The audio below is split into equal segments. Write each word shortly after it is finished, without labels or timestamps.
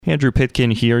Andrew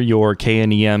Pitkin here, your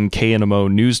KNEM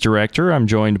KNMO News Director. I'm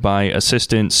joined by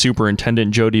Assistant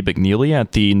Superintendent Jody McNeely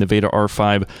at the Nevada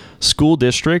R5 School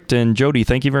District. And Jody,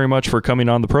 thank you very much for coming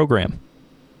on the program.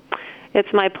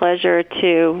 It's my pleasure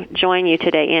to join you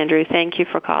today, Andrew. Thank you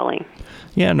for calling.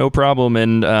 Yeah, no problem.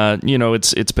 And,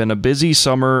 it's been a busy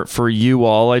summer for you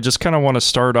all. I just kind of want to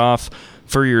start off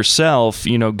for yourself,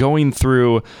 going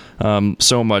through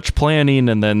so much planning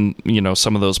and then,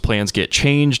 some of those plans get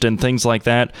changed and things like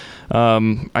that.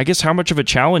 I guess how much of a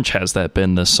challenge has that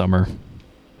been this summer?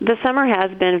 The summer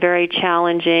has been very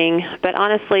challenging, but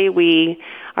honestly, we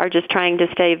are just trying to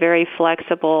stay very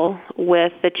flexible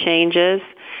with the changes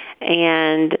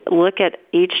and look at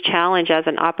each challenge as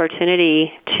an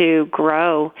opportunity to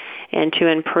grow and to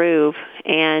improve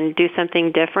and do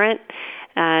something different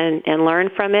and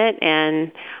learn from it.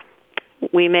 And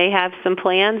we may have some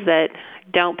plans that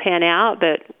don't pan out,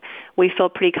 but we feel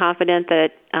pretty confident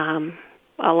that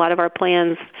a lot of our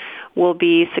plans will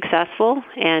be successful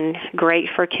and great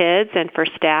for kids and for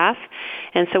staff.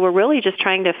 And so we're really just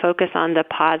trying to focus on the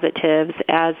positives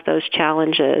as those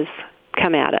challenges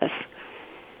come at us.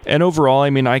 And overall,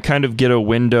 I kind of get a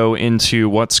window into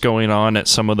what's going on at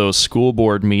some of those school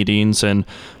board meetings and,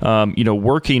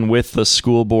 working with the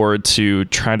school board to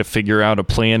try to figure out a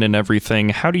plan and everything.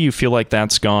 How do you feel like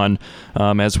that's gone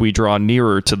as we draw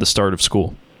nearer to the start of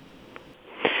school?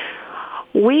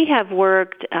 We have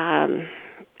worked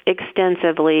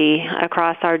extensively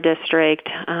across our district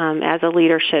as a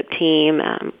leadership team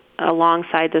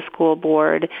alongside the school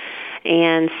board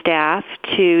and staff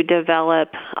to develop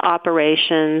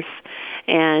operations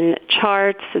and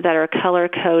charts that are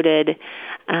color-coded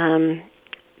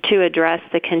to address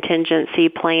the contingency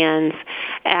plans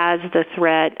as the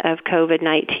threat of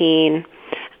COVID-19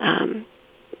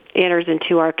 enters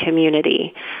into our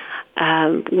community.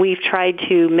 We've tried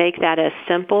to make that as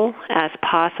simple as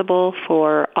possible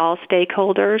for all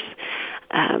stakeholders.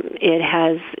 It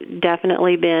has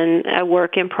definitely been a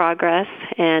work in progress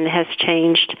and has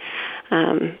changed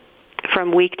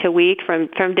from week to week,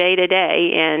 from day to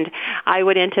day. And I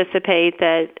would anticipate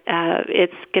that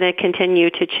it's going to continue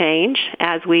to change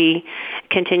as we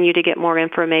continue to get more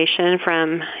information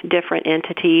from different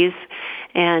entities.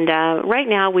 And right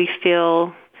now we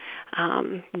feel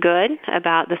good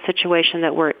about the situation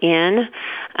that we're in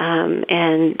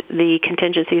and the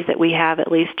contingencies that we have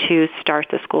at least to start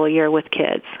the school year with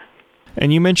kids.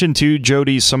 And you mentioned too,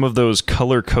 Jody, some of those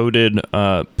color-coded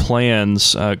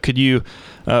plans. Could you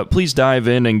please dive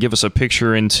in and give us a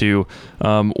picture into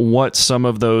what some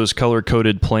of those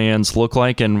color-coded plans look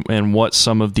like and what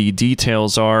some of the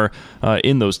details are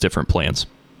in those different plans?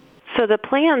 So the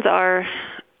plans are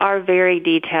very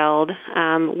detailed.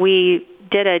 We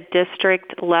did a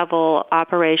district-level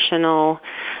operational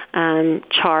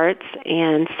charts,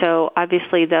 and so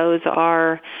obviously those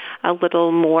are a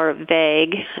little more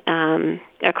vague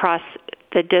across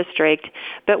the district,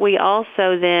 but we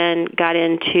also then got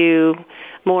into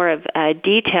more of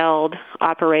detailed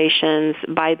operations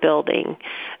by building.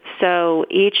 So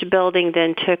each building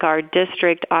then took our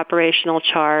district operational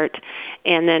chart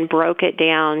and then broke it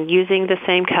down using the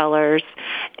same colors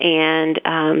and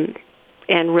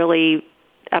really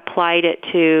applied it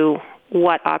to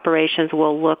what operations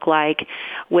will look like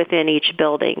within each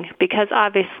building. Because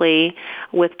obviously,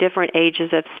 with different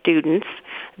ages of students,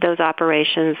 those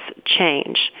operations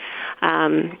change.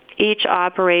 Each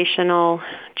operational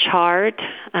chart,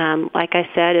 like I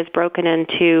said, is broken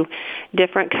into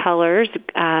different colors.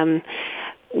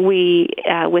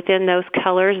 Within those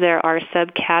colors, there are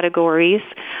subcategories.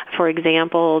 For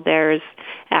example, there's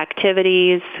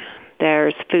activities,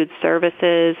 there's food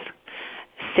services,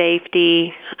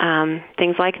 safety,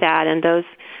 things like that. And those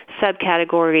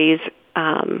subcategories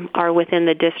are within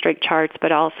the district charts,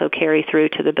 but also carry through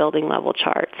to the building level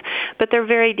charts. But they're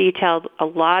very detailed, a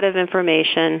lot of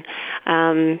information,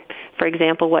 for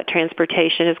example, what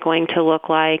transportation is going to look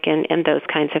like and those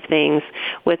kinds of things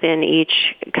within each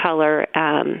color.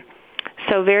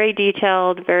 So very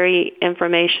detailed, very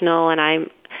informational, and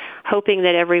I'm hoping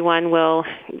that everyone will,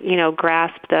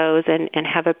 grasp those and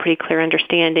have a pretty clear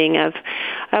understanding of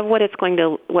what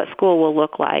school will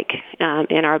look like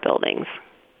in our buildings.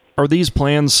 Are these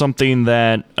plans something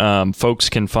that folks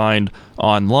can find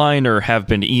online or have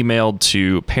been emailed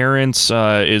to parents?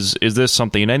 Is this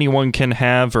something anyone can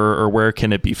have, or where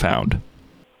can it be found?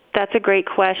 That's a great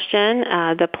question.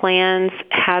 The plans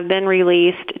have been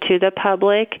released to the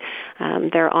public.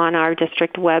 They're on our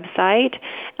district website.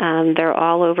 They're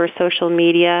all over social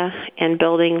media and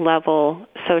building level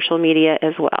social media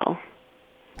as well.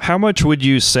 How much would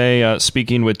you say,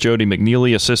 speaking with Jody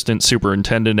McNeely, Assistant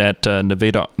Superintendent at the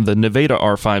Nevada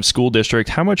R5 School District,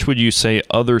 how much would you say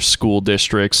other school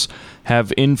districts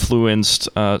have influenced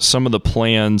some of the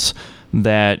plans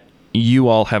that you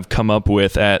all have come up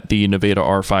with at the Nevada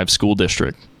R5 School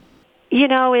District?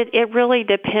 It really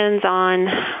depends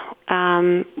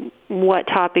on what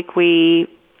topic we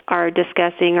are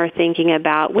discussing or thinking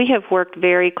about. We have worked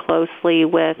very closely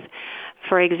with,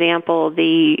 for example,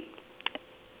 the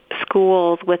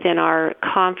schools within our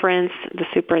conference. The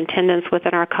superintendents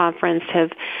within our conference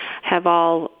have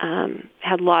all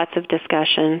had lots of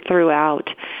discussion throughout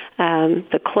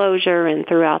the closure and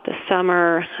throughout the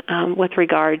summer with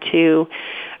regard to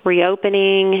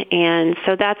reopening, and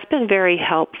so that's been very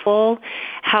helpful.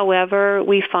 However,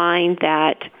 we find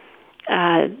that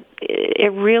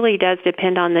it really does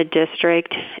depend on the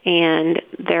district and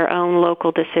their own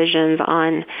local decisions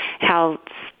on how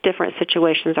different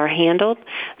situations are handled.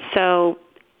 So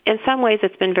in some ways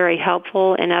it's been very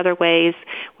helpful. In other ways,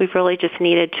 we've really just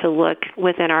needed to look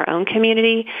within our own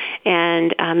community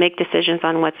and make decisions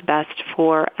on what's best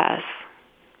for us.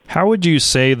 How would you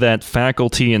say that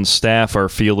faculty and staff are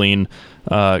feeling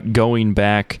going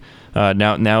back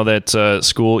now that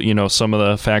school, some of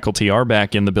the faculty are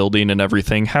back in the building and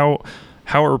everything? How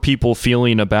are people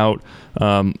feeling about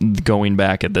going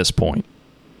back at this point?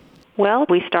 Well,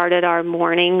 we started our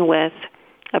morning with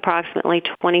approximately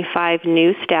 25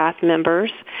 new staff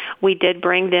members. We did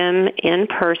bring them in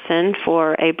person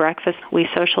for a breakfast. We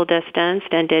social distanced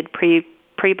and did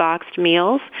pre-boxed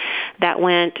meals. That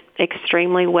went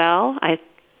extremely well. I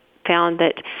found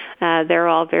that they're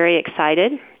all very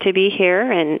excited to be here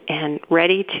and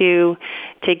ready to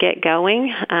get going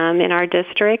in our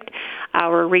district.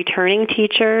 Our returning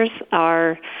teachers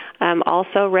are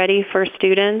also ready for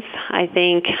students. I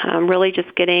think really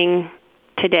just getting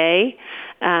today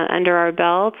under our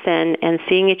belts and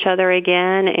seeing each other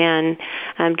again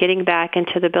and getting back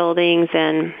into the buildings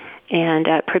and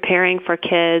preparing for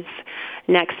kids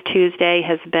next Tuesday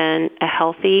has been a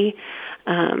healthy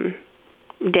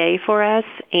day for us,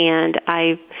 and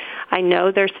I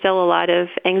know there's still a lot of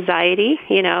anxiety,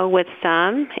 with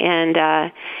some,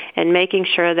 and making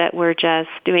sure that we're just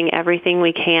doing everything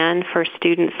we can for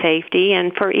student safety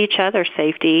and for each other's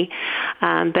safety.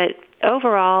 But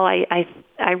overall,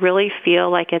 I really feel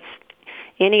like it's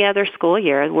any other school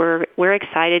year. We're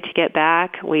excited to get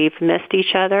back. We've missed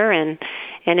each other, and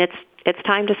it's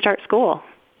time to start school.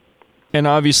 And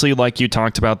obviously, like you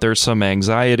talked about, there's some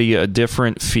anxiety, a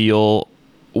different feel.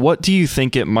 What do you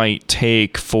think it might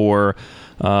take for,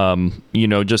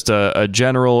 just a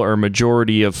general or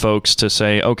majority of folks to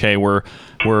say, okay, we're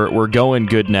going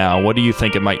good now? What do you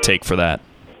think it might take for that?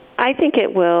 I think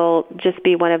it will just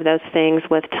be one of those things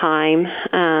with time,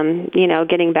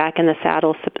 getting back in the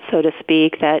saddle, so to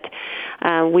speak, that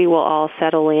we will all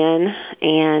settle in.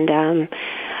 And,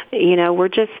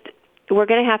 we're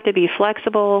going to have to be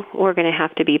flexible. We're going to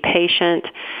have to be patient.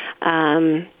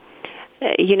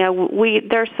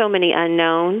 There's so many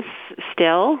unknowns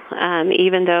still,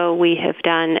 even though we have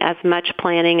done as much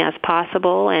planning as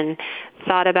possible and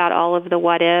thought about all of the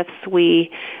what ifs. We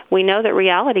know that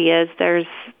reality is there's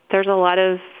a lot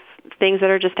of things that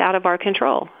are just out of our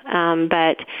control.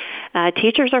 But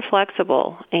teachers are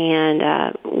flexible,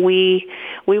 and we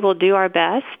will do our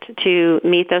best to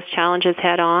meet those challenges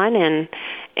head on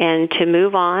and to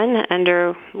move on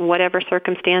under whatever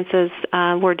circumstances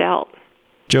we're dealt.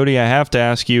 Jody, I have to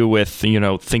ask you, with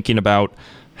thinking about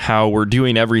how we're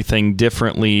doing everything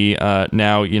differently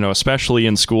now, especially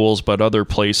in schools, but other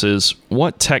places,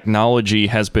 what technology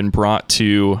has been brought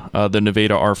to the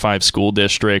Nevada R5 School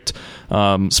District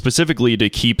specifically to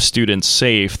keep students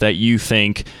safe that you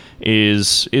think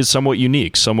is somewhat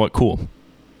unique, somewhat cool?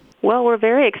 Well, we're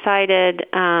very excited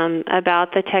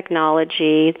about the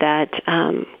technology that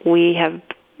we have,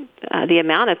 the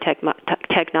amount of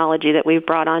technology that we've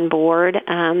brought on board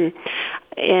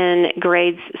in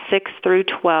grades 6 through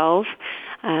 12.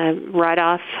 Right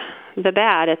off the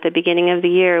bat, at the beginning of the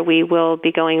year, we will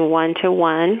be going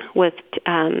one-to-one with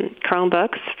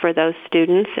Chromebooks for those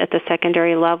students at the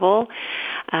secondary level.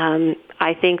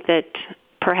 I think that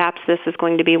perhaps this is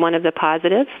going to be one of the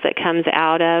positives that comes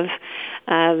out of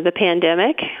the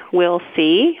pandemic. We'll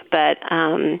see, but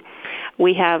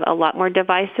we have a lot more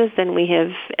devices than we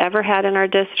have ever had in our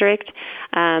district.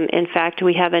 In fact,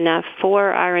 we have enough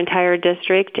for our entire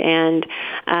district, and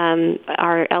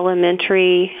our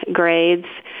elementary grades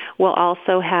will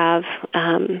also have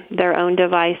their own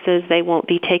devices. They won't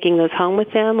be taking those home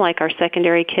with them like our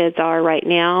secondary kids are right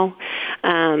now.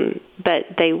 but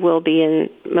they will be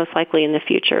most likely in the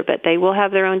future. But they will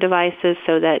have their own devices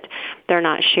so that they're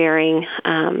not sharing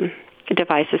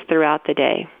devices throughout the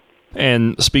day.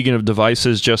 And speaking of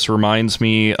devices, just reminds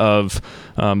me of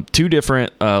two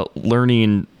different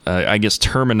learning,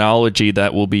 terminology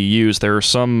that will be used. There are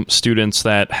some students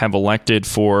that have elected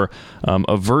for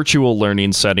a virtual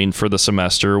learning setting for the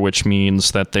semester, which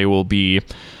means that they will be,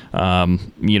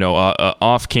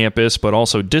 off campus, but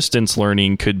also distance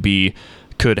learning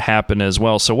could happen as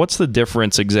well. So what's the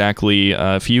difference exactly,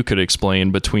 if you could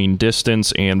explain, between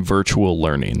distance and virtual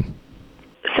learning?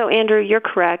 So, Andrew, you're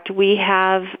correct. We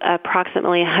have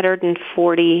approximately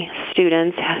 140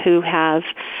 students who have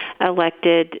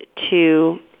elected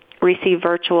to receive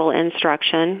virtual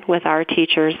instruction with our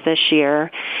teachers this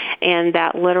year, and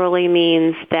that literally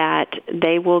means that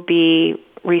they will be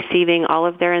receiving all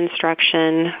of their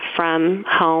instruction from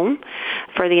home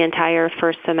for the entire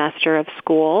first semester of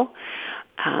school.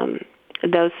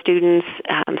 Those students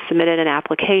submitted an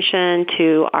application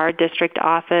to our district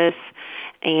office,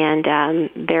 and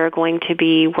they're going to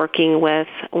be working with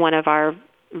one of our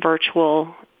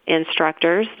virtual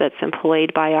instructors that's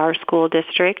employed by our school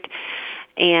district.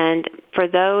 And for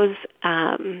those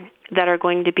that are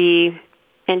going to be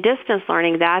in distance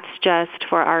learning, that's just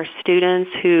for our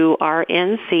students who are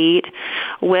in seat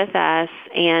with us.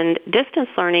 And distance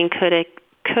learning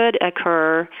could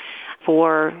occur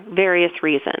for various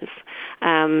reasons.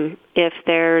 If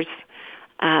there's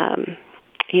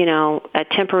a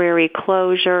temporary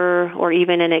closure or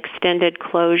even an extended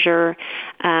closure,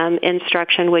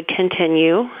 instruction would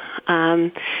continue.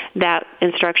 That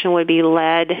instruction would be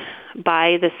led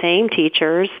by the same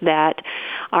teachers that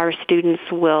our students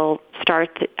will start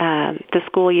the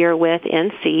school year with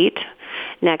in seat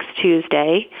next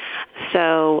Tuesday.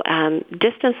 So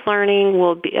distance learning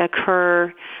will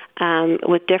occur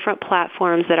with different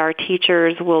platforms that our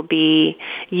teachers will be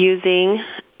using,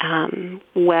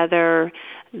 whether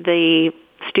the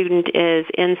student is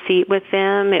in seat with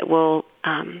them. It will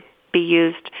be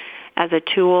used as a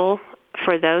tool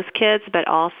for those kids, but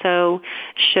also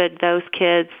should those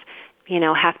kids,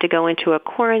 have to go into a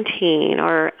quarantine,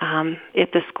 or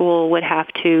if the school would have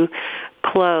to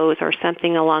close or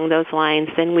something along those lines,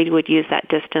 then we would use that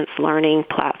distance learning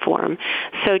platform.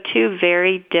 So two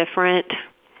very different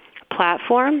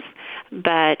platforms,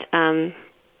 but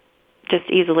just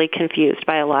easily confused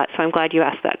by a lot. So I'm glad you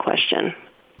asked that question.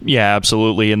 Yeah,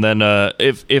 absolutely. And then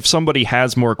if somebody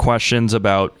has more questions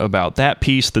about that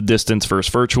piece, the distance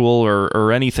versus virtual,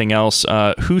 or anything else,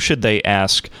 who should they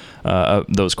ask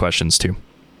those questions to?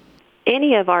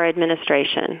 Any of our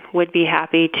administration would be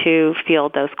happy to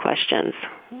field those questions,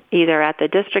 either at the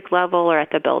district level or at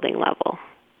the building level.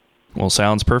 Well,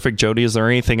 sounds perfect. Jody, is there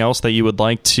anything else that you would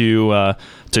like to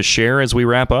share as we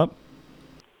wrap up?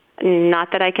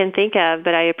 Not that I can think of,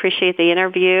 but I appreciate the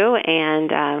interview,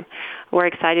 and we're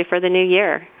excited for the new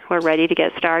year. We're ready to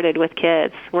get started with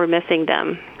kids. We're missing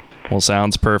them. Well,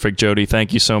 sounds perfect, Jody.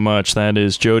 Thank you so much. That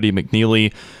is Jody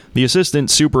McNeely, the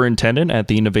Assistant Superintendent at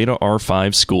the Nevada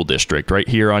R5 School District, right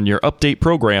here on your update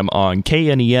program on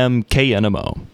KNEM KNMO.